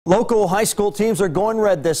Local high school teams are going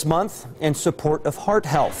red this month in support of heart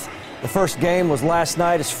health. The first game was last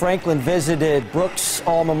night as Franklin visited Brooks'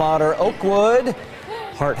 alma mater, Oakwood.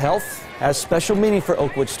 Heart health has special meaning for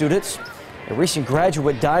Oakwood students. A recent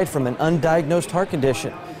graduate died from an undiagnosed heart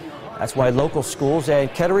condition. That's why local schools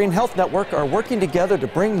and Kettering Health Network are working together to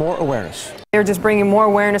bring more awareness. They're just bringing more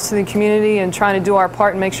awareness to the community and trying to do our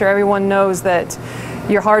part and make sure everyone knows that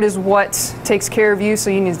your heart is what takes care of you, so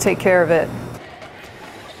you need to take care of it.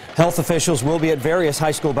 Health officials will be at various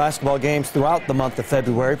high school basketball games throughout the month of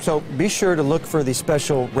February, so be sure to look for the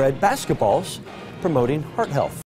special red basketballs promoting heart health.